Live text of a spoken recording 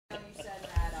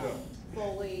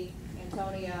Foley,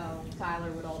 Antonio,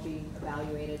 Tyler would all be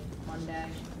evaluated Monday.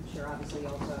 I'm sure obviously you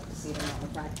also have to see them on the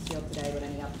practice field today, but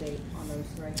any update on those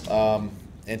three?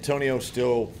 Antonio's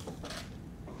still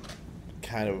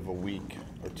kind of a week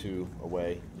or two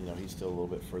away. He's still a little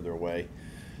bit further away.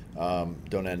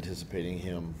 Don't anticipating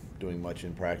him doing much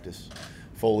in practice.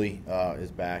 Foley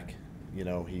is back. He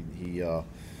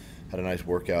had a nice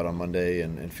workout on Monday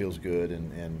and feels good,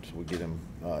 and we'll get him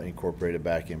incorporated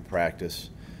back in practice.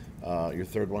 Your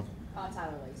third one?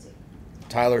 Tyler Lacey.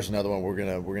 Tyler's another one. We're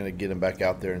gonna get him back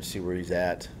out there and see where he's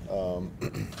at,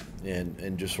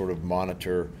 and just sort of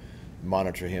monitor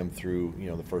him through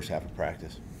the first half of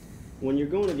practice. When you're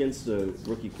going against a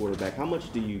rookie quarterback, how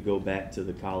much do you go back to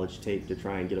the college tape to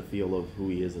try and get a feel of who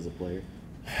he is as a player?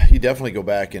 You definitely go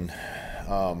back and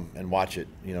watch it,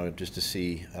 just to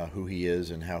see who he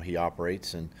is and how he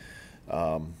operates, and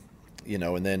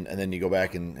and then you go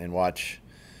back and watch,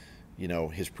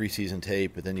 his preseason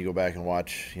tape, but then you go back and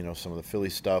watch, some of the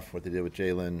Philly stuff, what they did with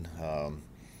Jalen.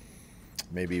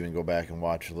 Maybe even go back and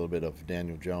watch a little bit of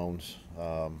Daniel Jones,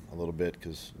 a little bit,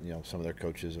 because some of their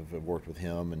coaches have worked with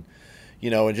him, and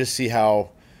and just see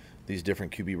how these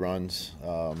different QB runs,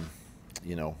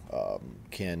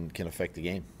 can affect the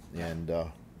game. And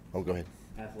go ahead.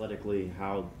 Athletically,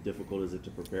 how difficult is it to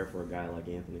prepare for a guy like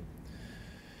Anthony?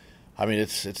 I mean,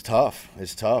 it's tough.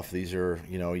 It's tough. These are,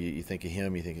 you think of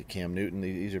him, you think of Cam Newton.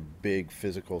 These are big,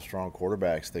 physical, strong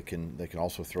quarterbacks that can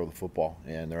also throw the football,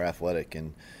 and they're athletic.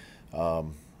 And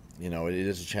it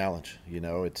is a challenge.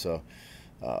 It's a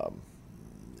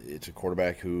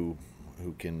quarterback who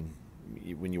can,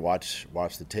 when you watch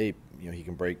the tape, he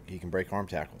can break arm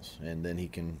tackles, and then he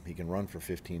can run for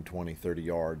 15, 20, 30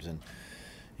 yards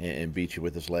and beat you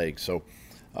with his legs. So,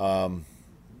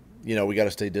 we got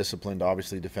to stay disciplined,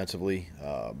 obviously, defensively.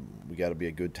 We got to be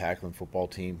a good tackling football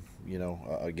team,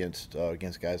 against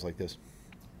guys like this.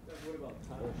 What about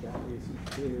Tyler Shapley? Is he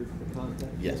cleared for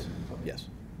contact? Yes, yes.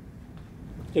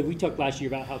 So we talked last year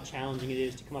about how challenging it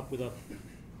is to come up with a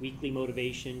weekly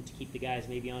motivation to keep the guys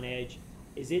maybe on edge.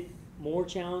 Is it more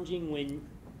challenging when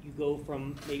you go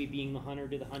from maybe being the hunter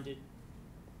to the hunted?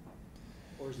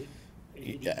 Or is it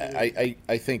easier?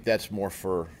 I think that's more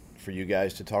for you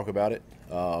guys to talk about it.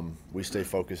 We stay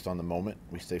focused on the moment.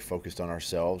 We stay focused on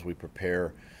ourselves. We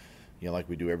prepare, like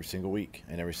we do every single week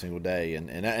and every single day.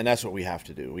 And that's what we have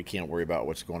to do. We can't worry about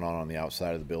what's going on the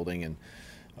outside of the building and,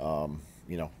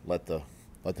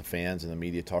 let the fans and the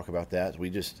media talk about that. We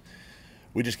just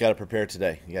got to prepare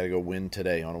today. You got to go win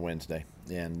today on a Wednesday,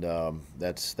 and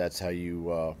that's how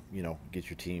you get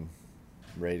your team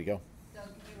ready to go. Doug,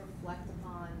 can you reflect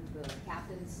upon the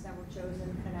captains that were chosen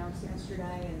and announced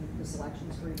yesterday, and the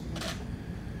selections for each team?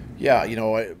 Yeah,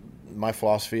 my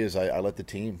philosophy is I let the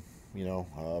team,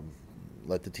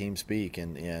 let the team speak,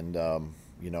 and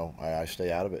I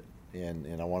stay out of it,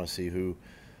 and I want to see who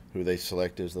they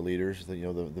select as the leaders,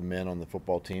 the men on the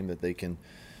football team that they can,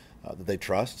 that they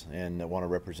trust and that want to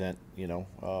represent,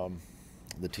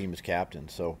 the team as captain.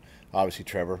 So obviously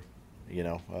Trevor,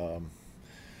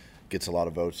 gets a lot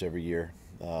of votes every year.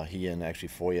 He and actually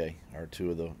Foye are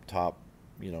two of the top,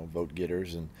 vote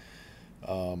getters. And,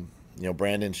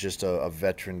 Brandon's just a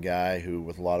veteran guy who,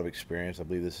 with a lot of experience, I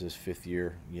believe this is his fifth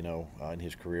year, in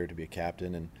his career to be a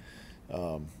captain,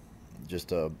 and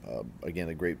just again,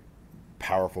 a great,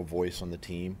 powerful voice on the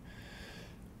team,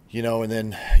 and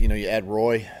then you add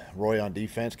Roy on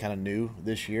defense, kind of new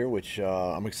this year, which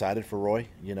I'm excited for Roy.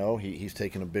 He's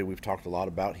taken a big. We've talked a lot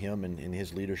about him and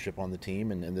his leadership on the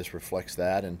team, and this reflects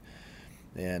that, and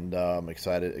I'm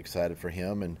excited for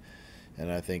him,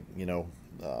 and I think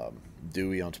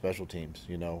Dewey on special teams,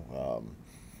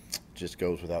 just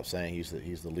goes without saying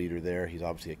he's the leader there. He's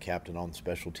obviously a captain on the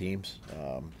special teams,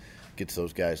 gets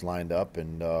those guys lined up,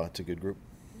 and it's a good group.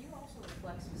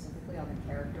 Reflect specifically on the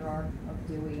character arc of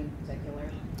Dewey in particular,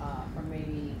 from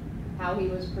maybe how he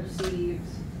was perceived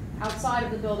outside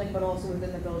of the building, but also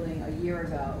within the building a year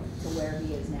ago, to where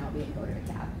he is now being voted a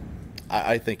captain?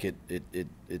 I think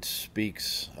it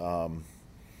speaks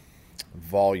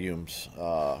volumes,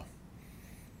 for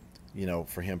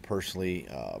him personally.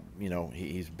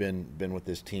 He's been with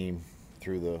this team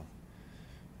through the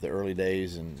early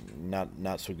days and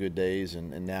not so good days,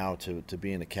 and now to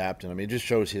being a captain. I mean, it just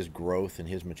shows his growth and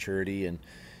his maturity and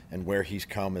where he's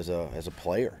come as a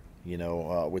player,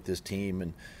 with this team.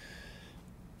 And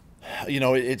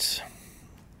it's,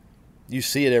 you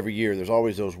see it every year. There's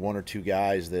always those one or two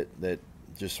guys that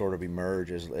just sort of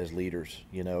emerge as leaders,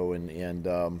 and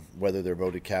whether they're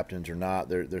voted captains or not,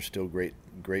 they're still great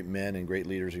men and great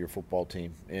leaders of your football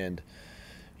team. And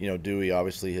Dewey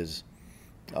obviously has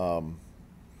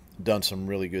done some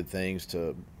really good things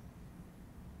to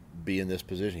be in this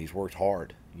position. He's worked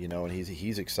hard, you know, and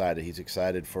he's excited. He's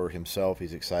excited for himself.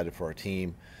 He's excited for our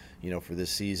team, you know, for this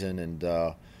season, and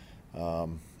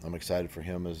I'm excited for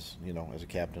him as, you know, as a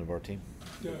captain of our team.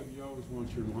 Doug, you always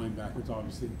want your linebackers,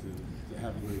 obviously, to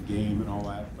have a good game and all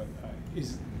that, but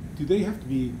do they have to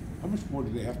be? How much more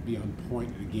do they have to be on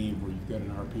point in a game where you've got an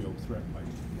RPO threat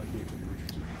like Anthony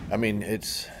Richardson? I mean,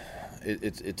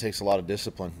 it takes a lot of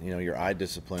discipline, you know, your eye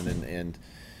discipline, and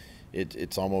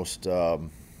it's almost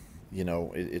you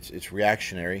know, it's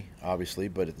reactionary, obviously,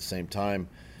 but at the same time,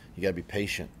 you got to be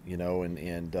patient, you know, and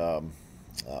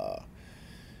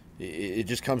it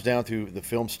just comes down through the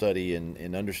film study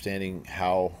and understanding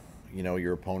how, you know,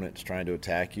 your opponent's trying to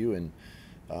attack you, and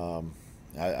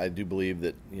I do believe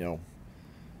that, you know,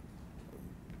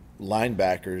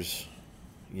 linebackers,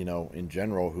 you know, in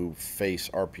general, who face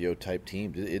RPO type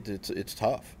teams, it's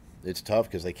tough. It's tough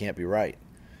because they can't be right,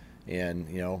 and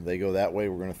you know, they go that way,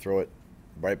 we're going to throw it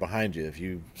right behind you. If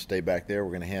you stay back there,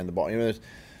 we're going to hand the ball. You know,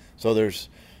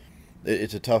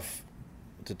 it's a tough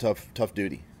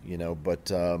duty, you know.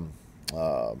 But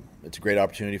it's a great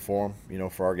opportunity for them, you know,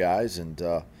 for our guys, and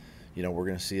you know, we're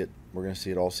going to see it. We're going to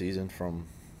see it all season from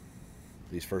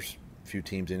these first few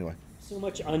teams, anyway. So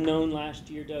much unknown last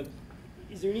year, Doug.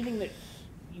 Is there anything that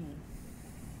you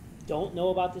don't know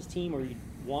about this team, or you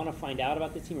want to find out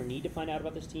about this team, or need to find out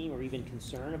about this team, or even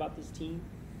concern about this team?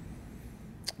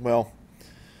 Well,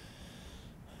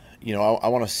 you know, I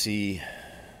want to see,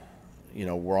 you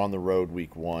know, we're on the road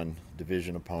week 1,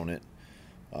 division opponent,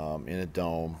 in a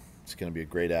dome. It's going to be a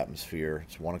great atmosphere.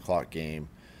 It's a 1 o'clock game.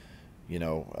 You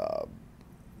know,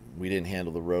 we didn't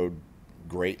handle the road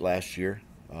great last year.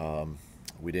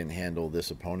 We didn't handle this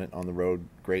opponent on the road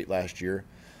great last year.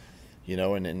 You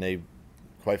know, and they,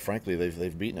 quite frankly,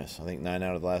 they've beaten us. I think 9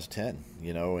 out of the last 10.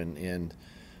 You know, and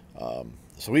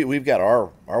so we've got our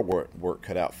work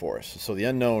cut out for us. So the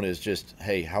unknown is just,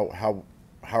 hey, how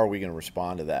are we going to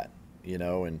respond to that? You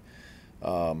know, and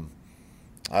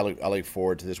I look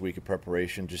forward to this week of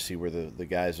preparation, just see where the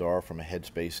guys are from a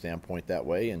headspace standpoint that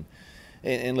way. And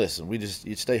listen,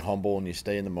 you stay humble and you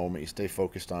stay in the moment, you stay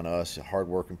focused on us, hard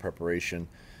work and preparation,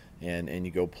 and you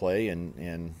go play,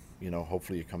 and you know,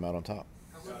 hopefully you come out on top.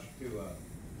 Josh,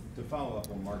 to follow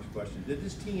up on Mark's question, did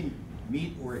this team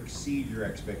meet or exceed your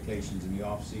expectations in the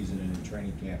offseason and in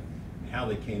training camp, and how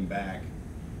they came back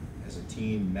as a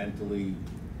team mentally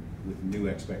with new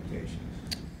expectations?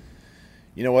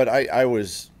 You know what? I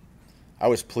was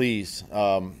pleased.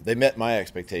 They met my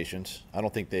expectations. I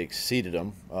don't think they exceeded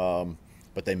them,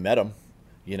 but they met them.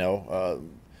 You know,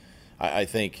 I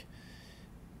think,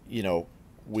 you know,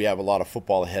 we have a lot of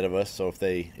football ahead of us. So if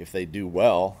they do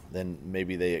well, then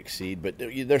maybe they exceed. But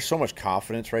there's so much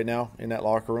confidence right now in that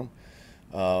locker room,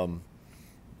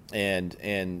 and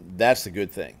that's the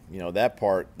good thing. You know, that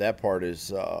part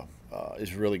is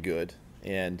really good,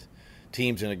 and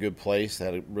team's in a good place. They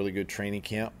had a really good training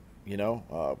camp, you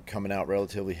know, coming out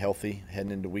relatively healthy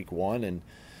heading into week 1.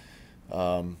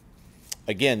 And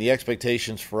again, the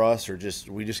expectations for us are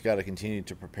we just got to continue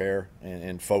to prepare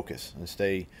and focus and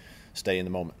stay in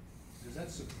the moment. Does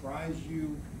that surprise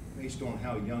you based on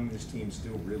how young this team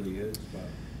still really is? But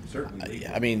certainly.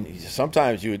 I mean,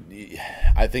 sometimes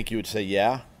I think you would say,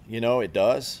 yeah, you know, it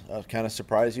does kind of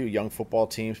surprise you. Young football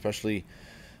team, especially,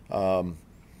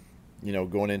 you know,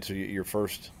 going into your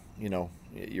first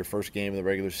game of the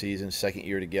regular season, second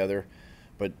year together,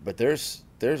 but there's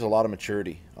a lot of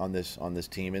maturity on this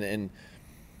team, and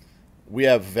we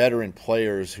have veteran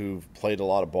players who've played a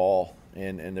lot of ball,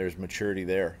 and there's maturity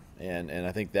there, and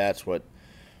I think that's what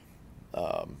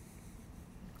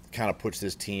kind of puts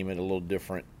this team at a little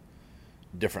different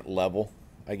level,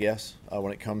 I guess,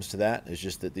 when it comes to that. It's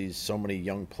just that so many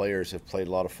young players have played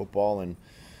a lot of football, and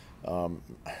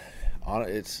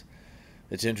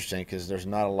it's interesting because there's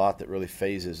not a lot that really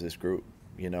phases this group.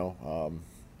 You know,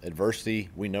 adversity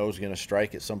we know is going to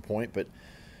strike at some point, but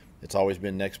it's always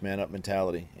been next man up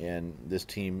mentality, and this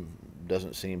team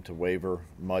doesn't seem to waver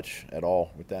much at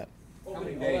all with that.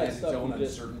 Opening day has its own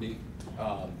uncertainty,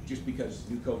 just because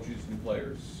new coaches, new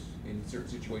players in certain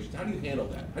situations. How do you handle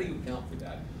that? How do you account for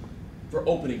that for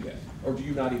opening day, or do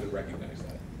you not even recognize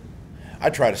that? I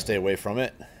try to stay away from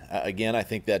it. Again, I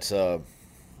think that's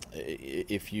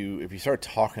if you start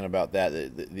talking about that,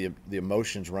 the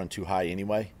emotions run too high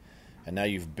anyway, and now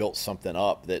you've built something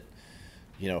up that,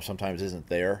 you know, sometimes isn't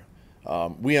there.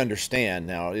 We understand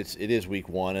now it is week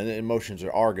 1 and the emotions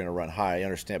are going to run high. I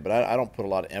understand, but I don't put a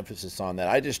lot of emphasis on that.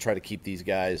 I just try to keep these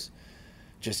guys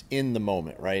just in the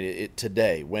moment, right?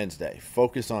 Today, Wednesday,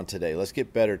 focus on today. Let's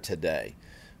get better today.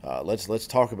 Let's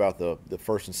talk about the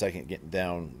first and second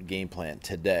down game plan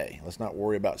today. Let's not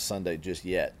worry about Sunday just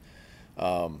yet.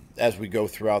 As we go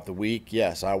throughout the week,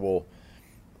 yes, I will,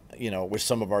 with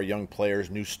some of our young players,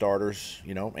 new starters,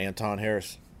 Anton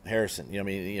Harrison,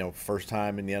 first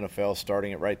time in the NFL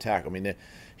starting at right tackle.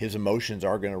 His emotions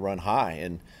are going to run high,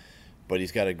 but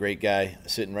he's got a great guy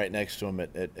sitting right next to him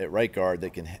at right guard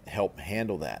that can help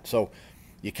handle that. So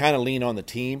you kind of lean on the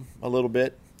team a little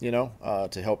bit,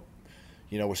 to help,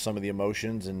 with some of the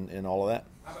emotions and all of that.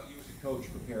 How about you as a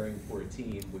coach preparing for a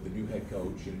team with a new head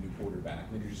coach and a new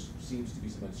quarterback? There just seems to be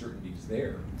some uncertainties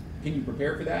there. Can you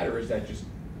prepare for that, or is that just?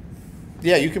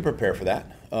 Yeah, you can prepare for that.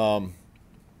 And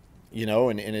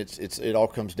it all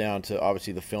comes down to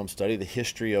obviously the film study, the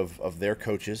history of their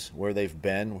coaches, where they've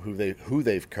been, who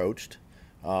they've coached,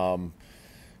 and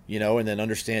then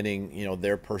understanding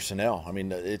their personnel.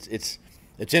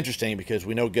 It's interesting because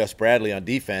we know Gus Bradley on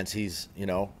defense. He's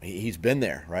been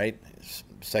there, right?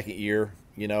 Second year,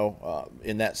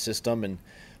 in that system and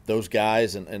those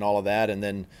guys and all of that, and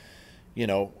then.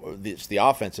 It's the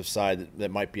offensive side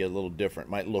that might be a little different,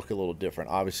 might look a little different.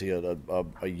 Obviously,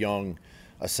 a young,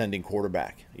 ascending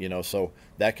quarterback, so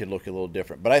that could look a little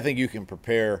different. But I think you can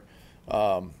prepare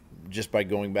just by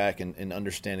going back and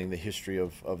understanding the history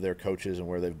of their coaches and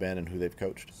where they've been and who they've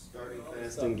coached. Starting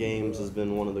fast in games has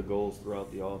been one of the goals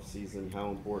throughout the offseason. How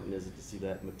important is it to see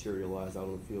that materialize out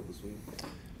on the field this week?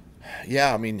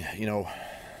 Yeah,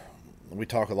 we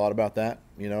talk a lot about that,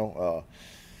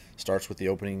 starts with the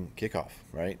opening kickoff,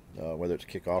 right? Whether it's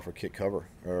kickoff or kick cover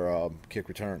or kick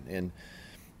return. And,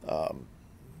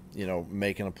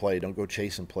 making a play. Don't go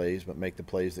chasing plays, but make the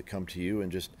plays that come to you.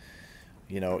 And just,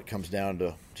 it comes down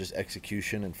to just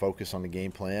execution and focus on the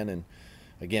game plan. And,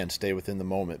 again, stay within the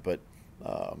moment. But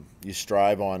you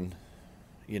strive on,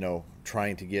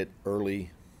 trying to get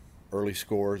early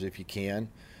scores if you can,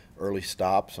 early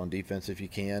stops on defense if you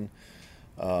can.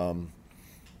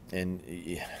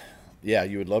 Yeah,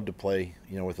 you would love to play,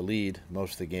 with a lead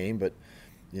most of the game, but,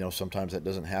 sometimes that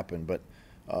doesn't happen. But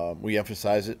we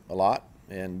emphasize it a lot,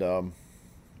 and,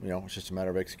 it's just a matter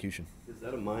of execution. Is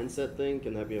that a mindset thing?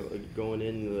 Can that be going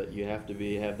in that you have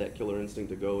to have that killer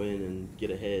instinct to go in and get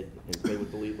ahead and play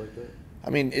with the lead like that?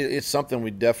 It's something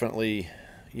we definitely,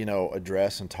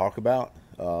 address and talk about.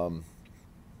 A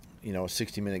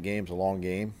 60-minute game is a long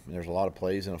game, and there's a lot of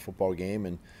plays in a football game,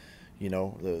 and,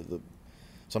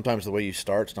 sometimes the way you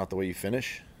start is not the way you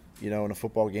finish, in a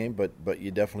football game, but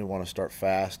you definitely want to start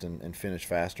fast and finish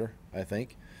faster, I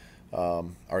think.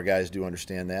 Our guys do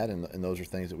understand that, and those are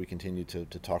things that we continue to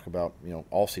talk about,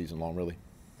 all season long, really.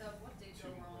 So what did go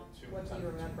wrong? What do you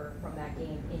remember from that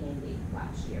game in Indy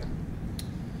last year?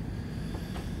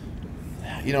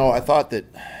 I thought that,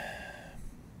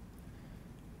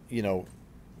 you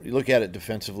look at it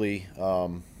defensively,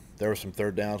 there were some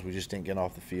third downs we just didn't get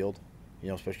off the field,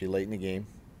 especially late in the game.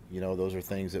 Those are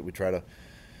things that we try to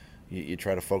you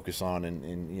try to focus on,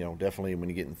 and definitely when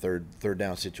you get in third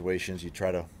down situations, you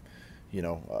try to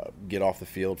get off the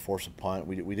field, force a punt.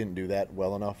 We didn't do that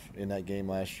well enough in that game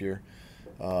last year.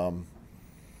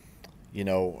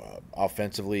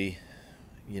 Offensively,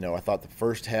 I thought the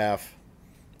first half,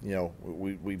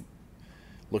 we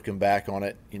looking back on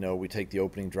it, we take the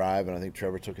opening drive, and I think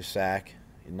Trevor took a sack.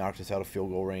 He knocked us out of field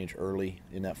goal range early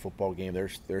in that football game.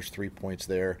 There's 3 points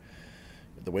there.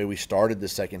 The way we started the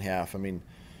second half,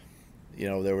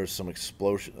 there was some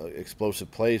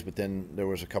explosive plays, but then there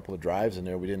was a couple of drives in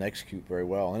there we didn't execute very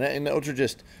well. And those are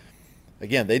just,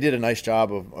 again, they did a nice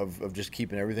job of just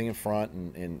keeping everything in front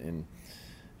and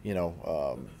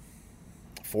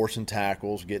forcing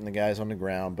tackles, getting the guys on the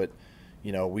ground. But,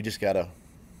 we just got to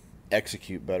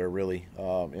execute better, really,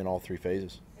 in all three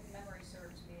phases. If memory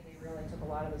serves me, they really took a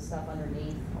lot of the stuff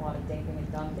underneath, a lot of dinking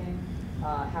and dunking.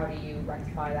 How do you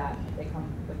rectify that if they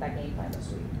come with that game plan this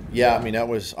week? Yeah, that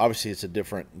was obviously it's a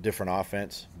different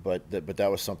offense, but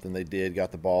that was something they did.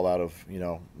 Got the ball out of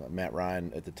Matt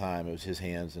Ryan at the time. It was his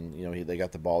hands, and they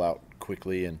got the ball out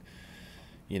quickly and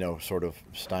sort of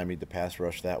stymied the pass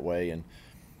rush that way. And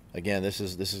again, this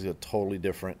is a totally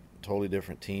different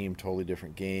team, totally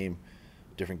different game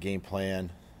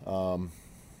plan. And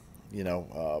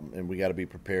we got to be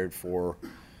prepared for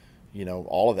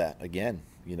all of that again.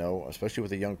 Especially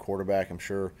with a young quarterback, I'm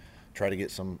sure try to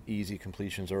get some easy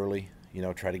completions early,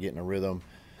 try to get in a rhythm,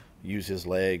 use his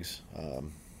legs.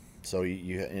 So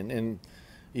and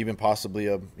even possibly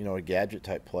a gadget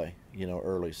type play,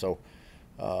 early. So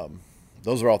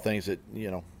those are all things that,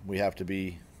 we have to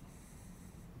be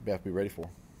ready for.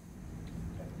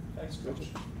 Thanks, Coach.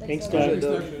 Thanks, Doug.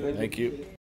 Thank you.